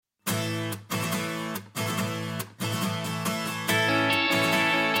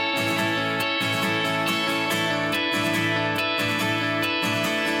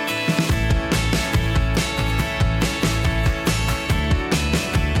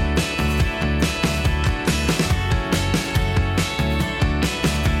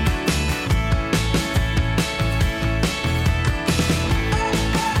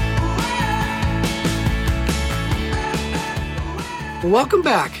Welcome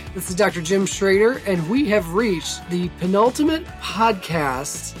back. This is Dr. Jim Schrader, and we have reached the penultimate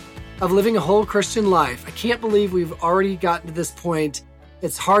podcast of Living a Whole Christian Life. I can't believe we've already gotten to this point.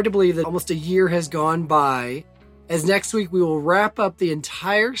 It's hard to believe that almost a year has gone by, as next week we will wrap up the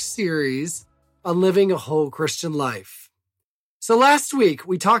entire series on living a whole Christian life. So last week,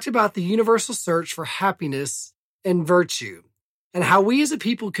 we talked about the universal search for happiness and virtue, and how we as a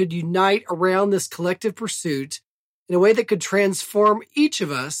people could unite around this collective pursuit in a way that could transform each of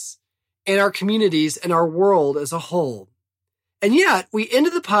us and our communities and our world as a whole. And yet, we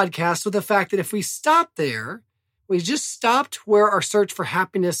ended the podcast with the fact that if we stopped there, we just stopped where our search for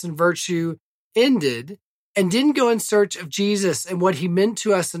happiness and virtue ended and didn't go in search of Jesus and what he meant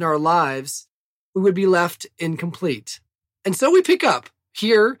to us in our lives, we would be left incomplete. And so we pick up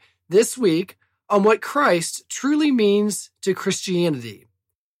here this week on what Christ truly means to Christianity.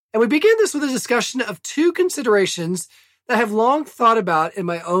 And we begin this with a discussion of two considerations that I have long thought about in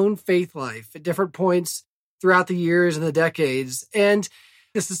my own faith life at different points throughout the years and the decades. And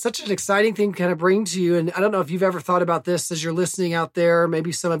this is such an exciting thing to kind of bring to you. And I don't know if you've ever thought about this as you're listening out there.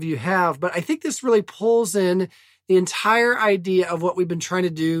 Maybe some of you have, but I think this really pulls in the entire idea of what we've been trying to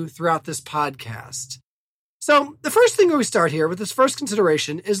do throughout this podcast. So the first thing we start here with this first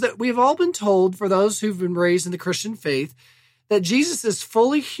consideration is that we've all been told, for those who've been raised in the Christian faith, that Jesus is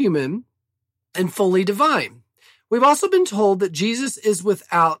fully human and fully divine. We've also been told that Jesus is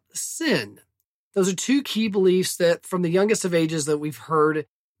without sin. Those are two key beliefs that from the youngest of ages that we've heard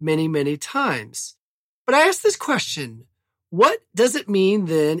many, many times. But I ask this question, what does it mean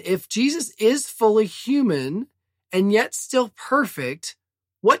then if Jesus is fully human and yet still perfect?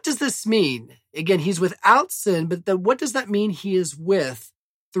 What does this mean? Again, he's without sin, but then what does that mean he is with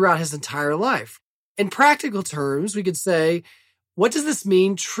throughout his entire life? In practical terms, we could say, what does this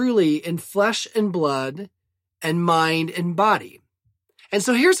mean truly in flesh and blood and mind and body? And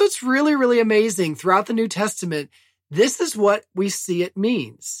so here's what's really, really amazing throughout the New Testament. This is what we see it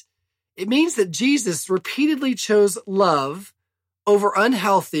means. It means that Jesus repeatedly chose love over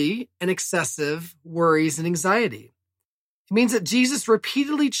unhealthy and excessive worries and anxiety. It means that Jesus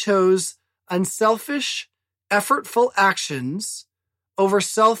repeatedly chose unselfish, effortful actions over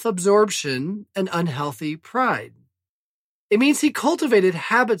self-absorption and unhealthy pride. It means he cultivated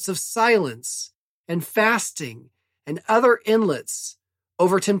habits of silence and fasting and other inlets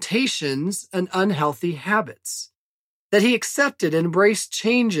over temptations and unhealthy habits. That he accepted and embraced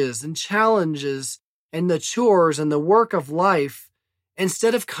changes and challenges and the chores and the work of life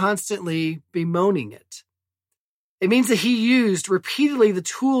instead of constantly bemoaning it. It means that he used repeatedly the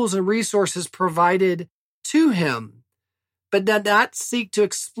tools and resources provided to him, but did not seek to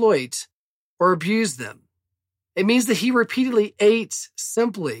exploit or abuse them. It means that he repeatedly ate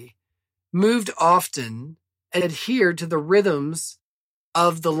simply, moved often, and adhered to the rhythms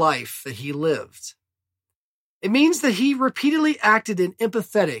of the life that he lived. It means that he repeatedly acted in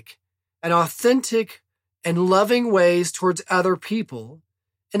empathetic and authentic and loving ways towards other people.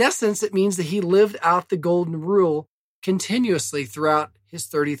 In essence, it means that he lived out the golden rule continuously throughout his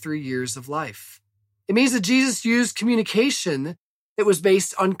 33 years of life. It means that Jesus used communication that was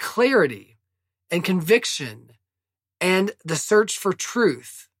based on clarity and conviction and the search for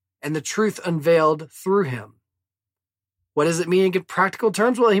truth and the truth unveiled through him. What does it mean in practical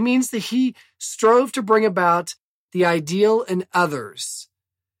terms? Well, it means that he strove to bring about the ideal in others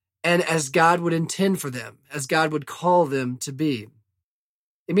and as God would intend for them, as God would call them to be.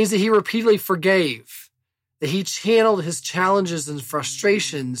 It means that he repeatedly forgave, that he channeled his challenges and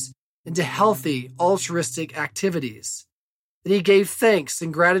frustrations into healthy, altruistic activities, that he gave thanks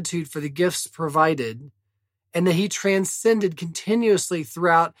and gratitude for the gifts provided, and that he transcended continuously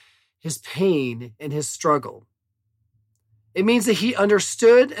throughout his pain and his struggle. It means that he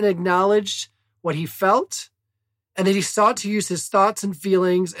understood and acknowledged what he felt, and that he sought to use his thoughts and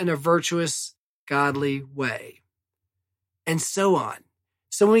feelings in a virtuous, godly way, and so on.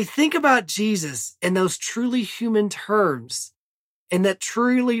 So when we think about Jesus in those truly human terms, in that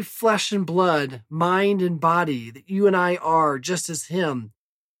truly flesh and blood, mind and body that you and I are just as him,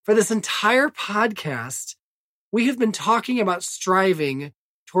 for this entire podcast, we have been talking about striving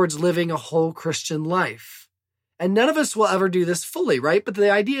towards living a whole Christian life. And none of us will ever do this fully, right? But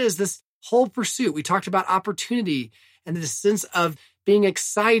the idea is this whole pursuit. We talked about opportunity and the sense of being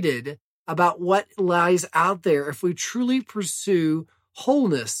excited about what lies out there if we truly pursue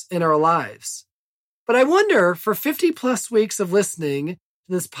wholeness in our lives. But I wonder, for 50 plus weeks of listening to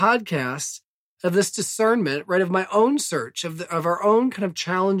this podcast, of this discernment, right, of my own search, of our own kind of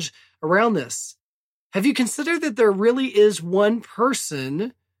challenge around this, have you considered that there really is one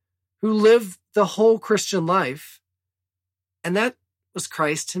person who lived the whole Christian life, and that was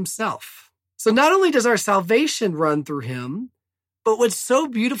Christ himself. So not only does our salvation run through him, but what's so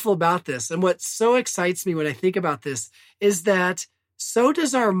beautiful about this and what so excites me when I think about this is that so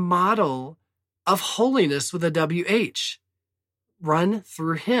does our model of holiness with a WH run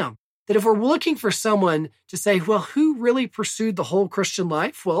through him. That if we're looking for someone to say, well, who really pursued the whole Christian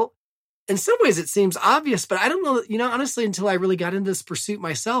life? Well, in some ways it seems obvious, but I don't know, honestly, until I really got into this pursuit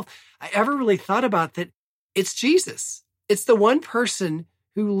myself, I ever really thought about that it's Jesus. It's the one person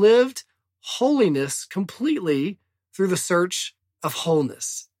who lived holiness completely through the search of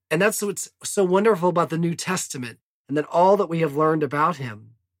wholeness. And that's what's so wonderful about the New Testament and then all that we have learned about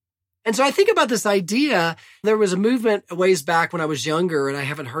him. And so I think about this idea. There was a movement a ways back when I was younger, and I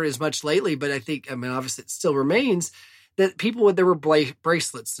haven't heard as much lately, but obviously it still remains, that there were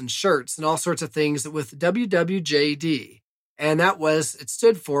bracelets and shirts and all sorts of things with WWJD. And it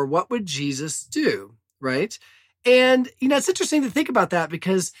stood for, what would Jesus do? Right? And, it's interesting to think about that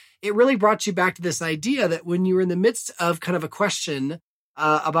because it really brought you back to this idea that when you were in the midst of kind of a question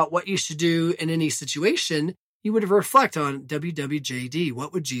about what you should do in any situation, you would reflect on WWJD.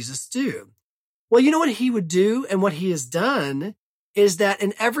 What would Jesus do? Well, you know what he would do and what he has done is that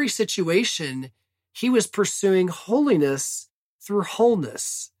in every situation, he was pursuing holiness through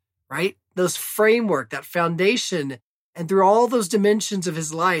wholeness, right? Those framework, that foundation, and through all those dimensions of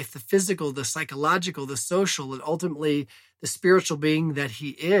his life, the physical, the psychological, the social, and ultimately the spiritual being that he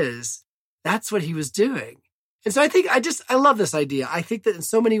is, that's what he was doing. And so I love this idea. I think that in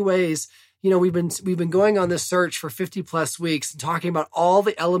so many ways, we've been going on this search for 50 plus weeks and talking about all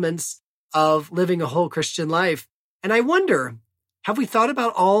the elements of living a whole Christian life. And I wonder, have we thought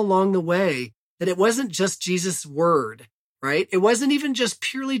about all along the way that it wasn't just Jesus' word, right? It wasn't even just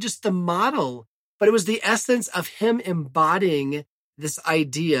purely just the model, but it was the essence of him embodying this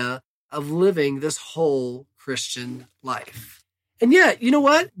idea of living this whole Christian life. And yet, you know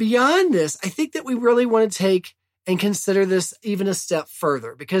what? Beyond this, I think that we really want to take and consider this even a step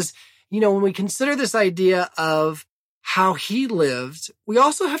further because, when we consider this idea of how he lived, we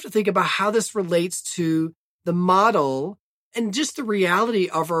also have to think about how this relates to the model and just the reality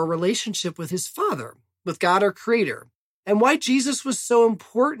of our relationship with his Father, with God, our Creator, and why Jesus was so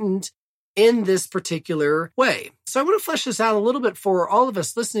important in this particular way. So I want to flesh this out a little bit for all of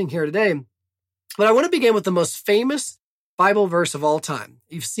us listening here today, but I want to begin with the most famous Bible verse of all time.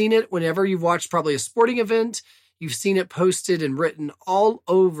 You've seen it whenever you've watched probably a sporting event. You've seen it posted and written all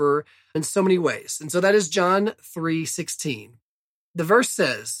over in so many ways. And so that is John 3:16. The verse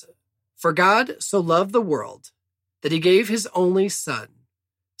says, "For God so loved the world that he gave his only Son,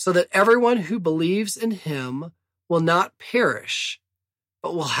 so that everyone who believes in him will not perish,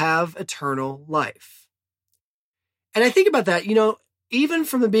 but will have eternal life." And I think about that, even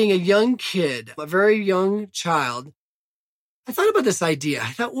from being a young kid, a very young child, I thought about this idea.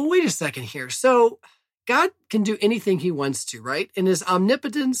 I thought, well, wait a second here. So God can do anything he wants to, right? In his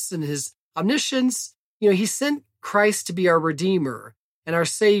omnipotence and his omniscience, he sent Christ to be our Redeemer and our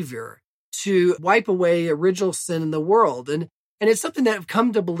Savior, to wipe away original sin in the world. And it's something that I've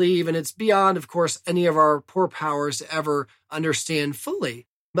come to believe, and it's beyond, of course, any of our poor powers to ever understand fully.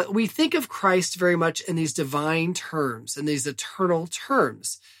 But we think of Christ very much in these divine terms, in these eternal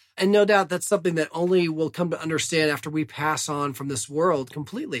terms. And no doubt that's something that only we'll come to understand after we pass on from this world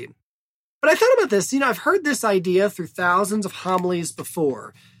completely. But I thought about this, I've heard this idea through thousands of homilies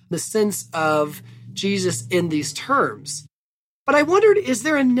before, the sense of Jesus in these terms. But I wondered, is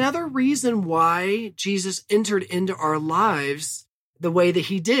there another reason why Jesus entered into our lives the way that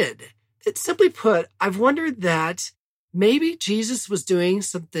he did? Simply put, I've wondered that maybe Jesus was doing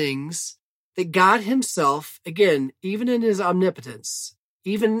some things that God himself, again, even in his omnipotence,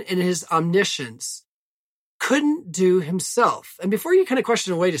 even in his omniscience, couldn't do himself. And before you kind of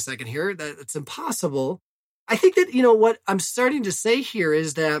question, wait a second here, that it's impossible, I think that, what I'm starting to say here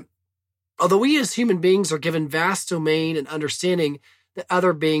is that although we as human beings are given vast domain and understanding that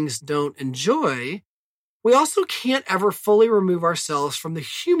other beings don't enjoy, we also can't ever fully remove ourselves from the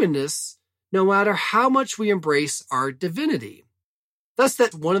humanness, no matter how much we embrace our divinity. Thus,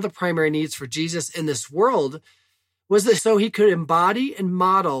 that one of the primary needs for Jesus in this world was that so he could embody and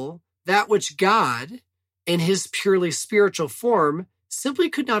model that which God, in his purely spiritual form, simply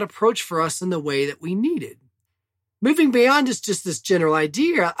could not approach for us in the way that we needed. Moving beyond just this general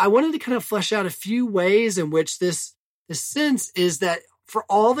idea, I wanted to kind of flesh out a few ways in which this sense is that for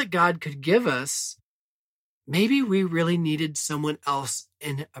all that God could give us, maybe we really needed someone else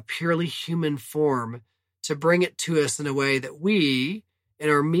in a purely human form to bring it to us in a way that we, in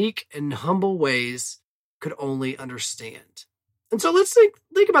our meek and humble ways, could only understand. And so let's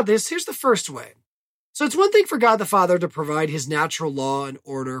think about this. Here's the first way. So it's one thing for God the Father to provide his natural law and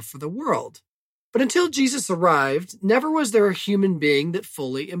order for the world. But until Jesus arrived, never was there a human being that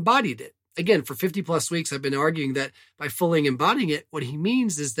fully embodied it. Again, for 50 plus weeks, I've been arguing that by fully embodying it, what he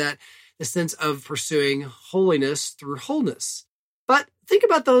means is that the sense of pursuing holiness through wholeness. But think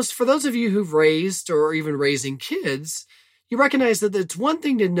about for those of you who've raised or even raising kids, you recognize that it's one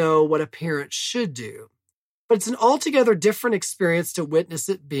thing to know what a parent should do, but it's an altogether different experience to witness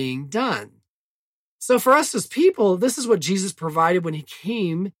it being done. So for us as people, this is what Jesus provided when he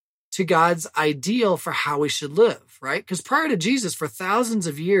came to God's ideal for how we should live, right? Because prior to Jesus, for thousands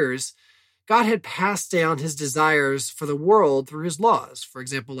of years, God had passed down his desires for the world through his laws, for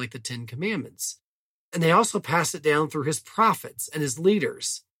example, like the 10 Commandments. And they also passed it down through his prophets and his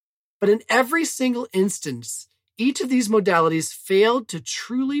leaders. But in every single instance, each of these modalities failed to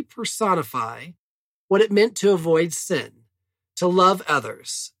truly personify what it meant to avoid sin, to love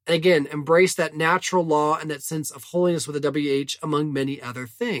others, and again, embrace that natural law and that sense of holiness with a WH among many other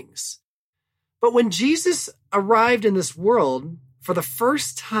things. But when Jesus arrived in this world, for the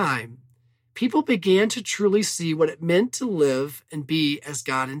first time, people began to truly see what it meant to live and be as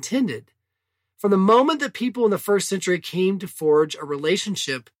God intended. From the moment that people in the first century came to forge a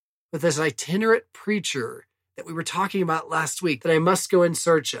relationship with this itinerant preacher that we were talking about last week that I must go in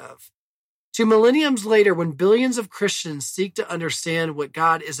search of, to millenniums later when billions of Christians seek to understand what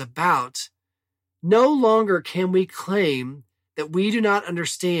God is about, no longer can we claim that we do not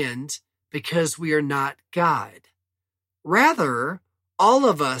understand because we are not God. Rather, all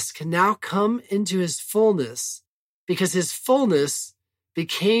of us can now come into his fullness because his fullness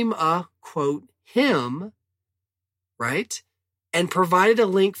became a, quote, him, right? And provided a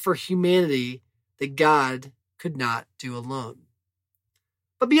link for humanity that God could not do alone.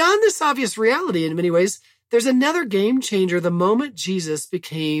 But beyond this obvious reality, in many ways, there's another game changer the moment Jesus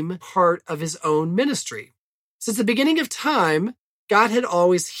became part of his own ministry. Since the beginning of time, God had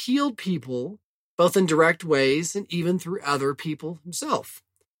always healed people, both in direct ways and even through other people himself.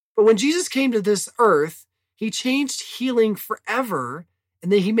 But when Jesus came to this earth, he changed healing forever,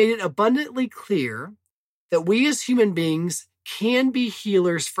 and then he made it abundantly clear that we as human beings can be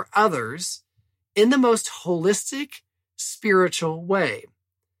healers for others in the most holistic, spiritual way.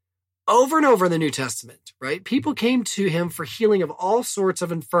 Over and over in the New Testament, right? People came to him for healing of all sorts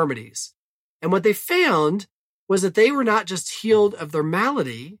of infirmities. And what they found was that they were not just healed of their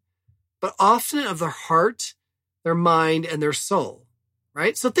malady, but often of their heart, their mind, and their soul,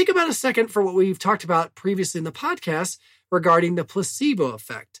 right? So think about a second for what we've talked about previously in the podcast regarding the placebo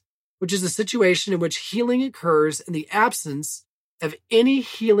effect, which is a situation in which healing occurs in the absence of any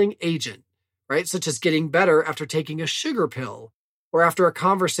healing agent, right? Such as getting better after taking a sugar pill or after a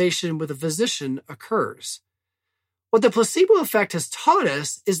conversation with a physician occurs. What the placebo effect has taught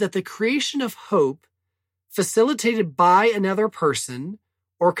us is that the creation of hope facilitated by another person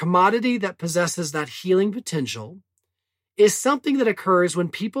or commodity that possesses that healing potential is something that occurs when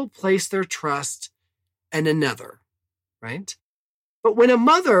people place their trust in another, right? But when a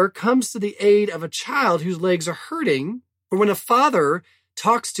mother comes to the aid of a child whose legs are hurting, or when a father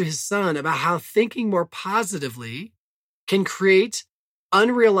talks to his son about how thinking more positively can create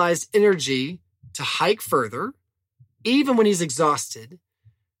unrealized energy to hike further, even when he's exhausted,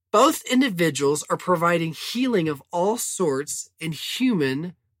 both individuals are providing healing of all sorts in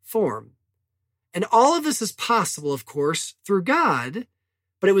human form. And all of this is possible, of course, through God,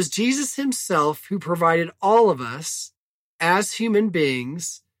 but it was Jesus himself who provided all of us as human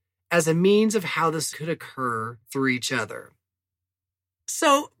beings as a means of how this could occur through each other.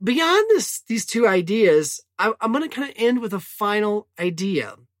 So beyond these two ideas, I'm going to kind of end with a final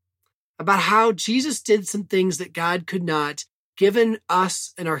idea about how Jesus did some things that God could not, given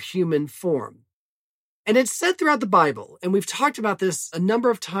us in our human form. And it's said throughout the Bible, and we've talked about this a number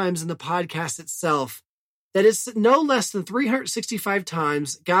of times in the podcast itself, that it's no less than 365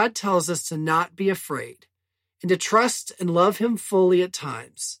 times God tells us to not be afraid and to trust and love him fully at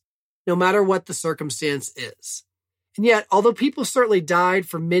times, no matter what the circumstance is. And yet, although people certainly died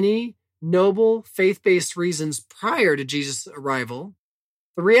for many noble, faith-based reasons prior to Jesus' arrival,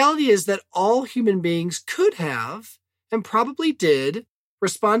 the reality is that all human beings could have, and probably did,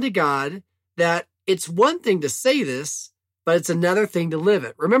 respond to God that it's one thing to say this, but it's another thing to live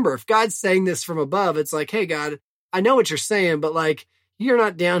it. Remember, if God's saying this from above, it's like, hey, God, I know what you're saying, but like, you're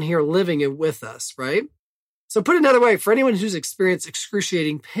not down here living it with us, right? So put another way, for anyone who's experienced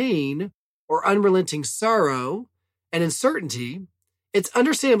excruciating pain or unrelenting sorrow and uncertainty, it's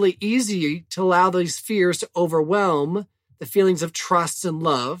understandably easy to allow these fears to overwhelm the feelings of trust and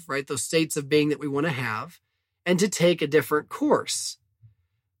love, right? Those states of being that we want to have, and to take a different course.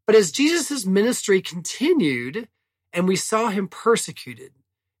 But as Jesus' ministry continued and we saw him persecuted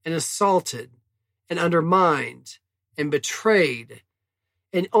and assaulted and undermined and betrayed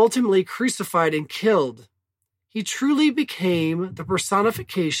and ultimately crucified and killed, he truly became the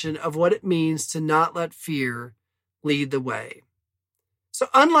personification of what it means to not let fear lead the way. So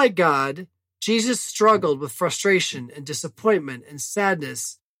unlike God, Jesus struggled with frustration and disappointment and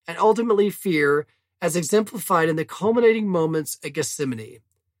sadness and ultimately fear as exemplified in the culminating moments at Gethsemane.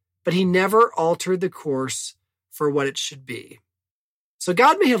 But he never altered the course for what it should be. So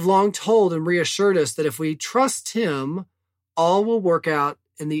God may have long told and reassured us that if we trust him, all will work out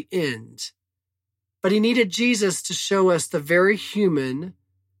in the end. But he needed Jesus to show us the very human,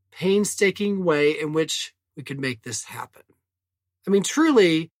 painstaking way in which we could make this happen. I mean,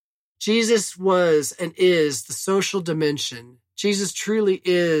 truly, Jesus was and is the social dimension. Jesus truly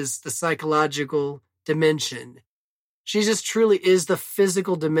is the psychological dimension. Jesus truly is the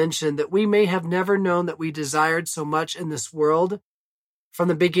physical dimension that we may have never known that we desired so much in this world from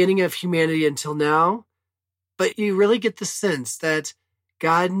the beginning of humanity until now. But you really get the sense that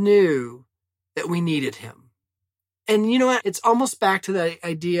God knew that we needed him. And you know what? It's almost back to the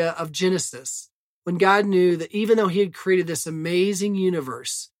idea of Genesis, when God knew that even though he had created this amazing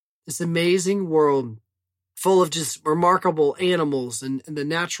universe, this amazing world full of just remarkable animals and the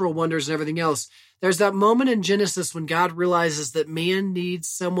natural wonders and everything else, there's that moment in Genesis when God realizes that man needs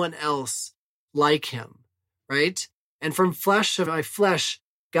someone else like him, right? And from flesh of flesh,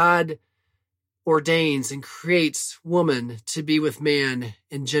 God ordains and creates woman to be with man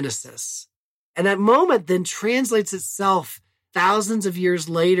in Genesis. And that moment then translates itself thousands of years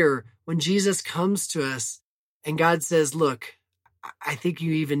later when Jesus comes to us and God says, look, I think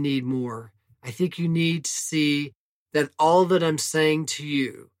you even need more. I think you need to see that all that I'm saying to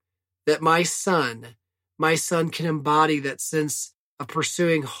you, that my son can embody that sense of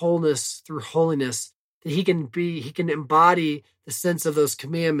pursuing wholeness through holiness, that he can embody the sense of those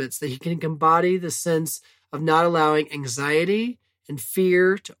commandments, that he can embody the sense of not allowing anxiety and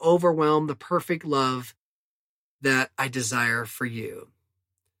fear to overwhelm the perfect love that I desire for you.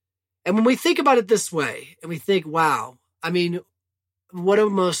 And when we think about it this way, and we think, wow, I mean, what a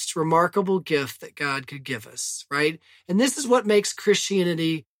most remarkable gift that God could give us, right? And this is what makes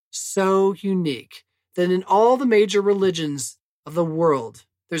Christianity so unique, that in all the major religions of the world,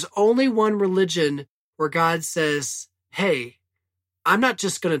 there's only one religion where God says, hey, I'm not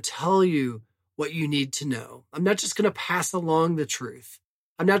just going to tell you what you need to know. I'm not just going to pass along the truth.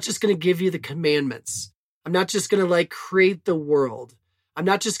 I'm not just going to give you the commandments. I'm not just going to create the world. I'm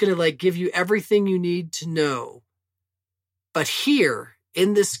not just going to give you everything you need to know. But here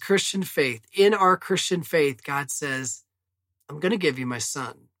in this Christian faith, in our Christian faith, God says, I'm going to give you my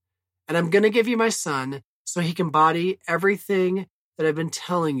son. And I'm going to give you my son so he can embody everything that I've been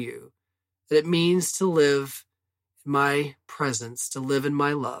telling you, that it means to live in my presence, to live in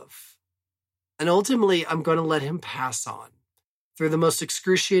my love. And ultimately, I'm going to let him pass on through the most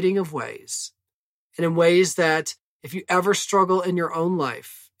excruciating of ways, and in ways that if you ever struggle in your own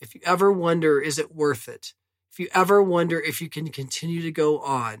life, if you ever wonder, is it worth it? If you ever wonder if you can continue to go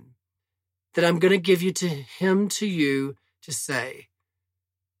on, that I'm going to give you to him, to you, to say,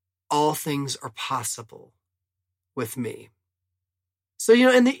 all things are possible with me. So,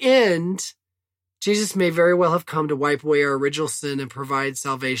 in the end, Jesus may very well have come to wipe away our original sin and provide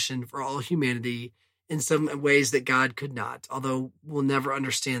salvation for all humanity in some ways that God could not, although we'll never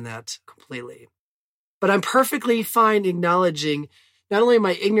understand that completely. But I'm perfectly fine acknowledging not only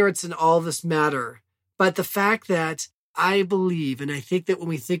my ignorance in all this matter, but the fact that I believe, and I think that when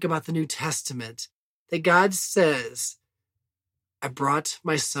we think about the New Testament, that God says, I brought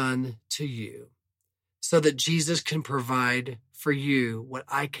my son to you so that Jesus can provide for you what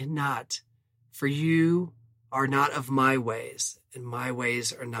I cannot. For you are not of my ways, and my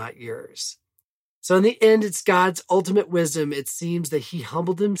ways are not yours. So in the end, it's God's ultimate wisdom. It seems that he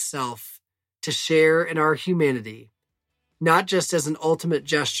humbled himself to share in our humanity, not just as an ultimate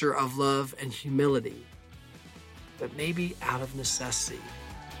gesture of love and humility, but maybe out of necessity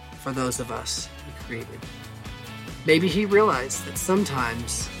for those of us he created. Maybe he realized that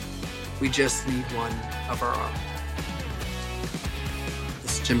sometimes we just need one of our own.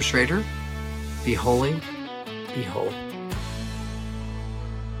 This is Jim Schrader. Be holy, be whole.